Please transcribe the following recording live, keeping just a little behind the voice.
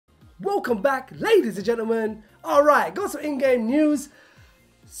Welcome back, ladies and gentlemen. Alright, got some in-game news.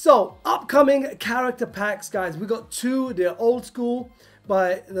 So, upcoming character packs, guys. We got two. They're old school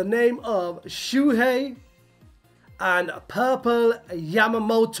by the name of Shuhei and Purple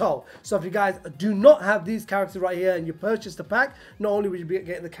Yamamoto. So if you guys do not have these characters right here and you purchase the pack, not only will you be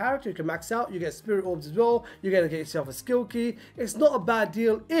getting the character, you can max out, you get spirit orbs as well, you're going to get yourself a skill key. It's not a bad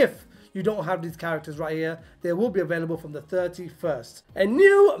deal if you don't have these characters right here. They will be available from the 31st. A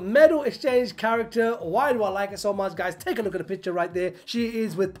new Medal Exchange character. Why do I like it so much, guys? Take a look at the picture right there. She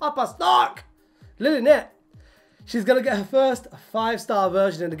is with Papa Stark. Lynette. She's going to get her first 5-star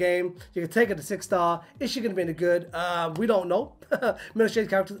version in the game. You can take her to 6-star. Is she going to be any good? We don't know. Medal Exchange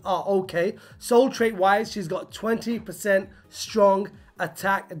characters are okay. Soul trait wise, she's got 20% strong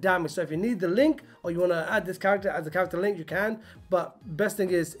attack damage. So if you need the link or you want to add this character as a character link, you can. But best thing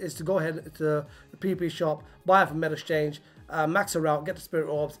is to go ahead to the PP shop, buy her from Medal Exchange, max her out, get the spirit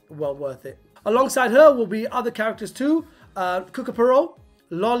orbs. Well worth it. Alongside her will be other characters too. Kukapuro,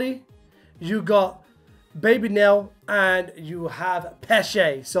 Lolly, you got Baby Nell, and you have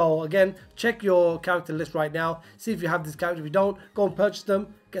Pesce. So again, check your character list right now. See if you have this character. If you don't, go and purchase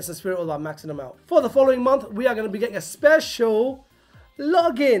them. Get some spirit orbs by maxing them out. For the following month, we are going to be getting a special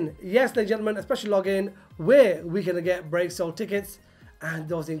login. Yes, ladies and gentlemen, a special login where we're going to get Brave Soul tickets and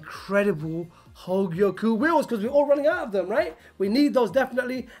those incredible Hogyoku wheels, because we're all running out of them, right? We need those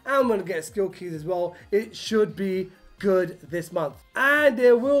definitely, and we're going to get skill keys as well. It should be good this month. And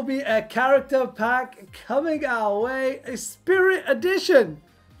there will be a character pack coming our way, a Spirit Edition.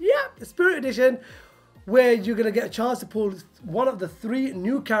 Yeah, a Spirit Edition, where you're going to get a chance to pull one of the 3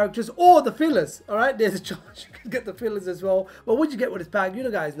 new characters or the fillers. All right, there's a chance you can get the fillers as well. But what you get with this pack, you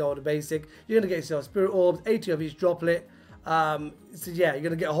guys know the basic. You're going to get yourself Spirit Orbs, 80 of each droplet. So yeah, you're going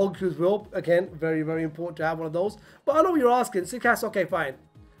to get a Hogyoku's wheel. Again, very, very important to have one of those. But I know what you're asking. So Cass, okay, fine.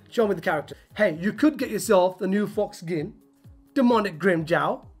 Show me the character. Hey, you could get yourself the new Fox Gin, Demonic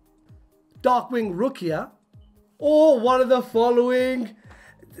Grimjow, Darkwing Rukia, or one of the following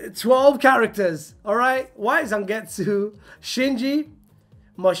 12 characters. Alright? White Zangetsu, Shinji,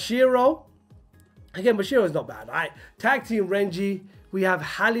 Mashiro. Again, Mashiro is not bad. Alright. Tag Team Renji. We have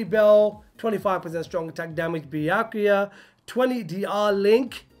Halle Bell, 25% strong attack damage, Byakuya, 20 DR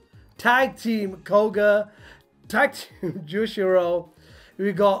Link, Tag Team Koga, Tag Team Jushiro.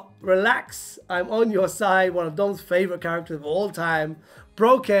 We got Relax, I'm on your side, one of Dom's favorite characters of all time,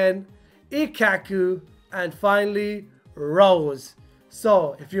 Broken, Ikaku, and finally Rose.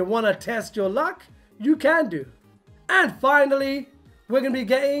 So if you want to test your luck, you can do. And finally, we're going to be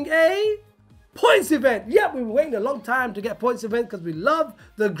getting a points event. Yep, we've been waiting a long time to get points event because we love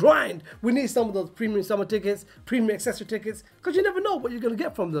the grind. We need some of those premium summer tickets, premium accessory tickets, because you never know what you're going to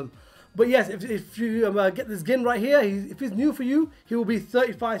get from them. But yes, if you get this Gin right here, if he's new for you, he will be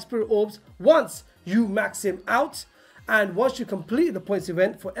 35 Spirit Orbs once you max him out. And once you complete the points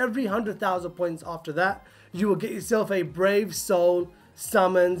event, for every 100,000 points after that, you will get yourself a Brave Soul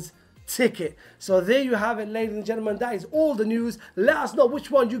Summons ticket. So there you have it, ladies and gentlemen. That is all the news. Let us know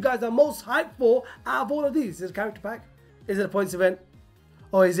which one you guys are most hyped for out of all of these. Is it a character pack? Is it a points event?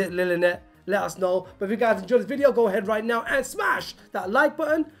 Or is it Lynette? Let us know. But if you guys enjoyed this video, go ahead right now and smash that like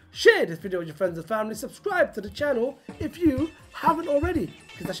button. Share this video with your friends and family. Subscribe to the channel if you haven't already.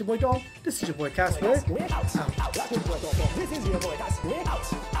 Because that's your boy Dom. This is your boy Cass. We're out. This is your boy Cass. We're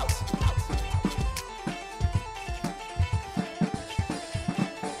out.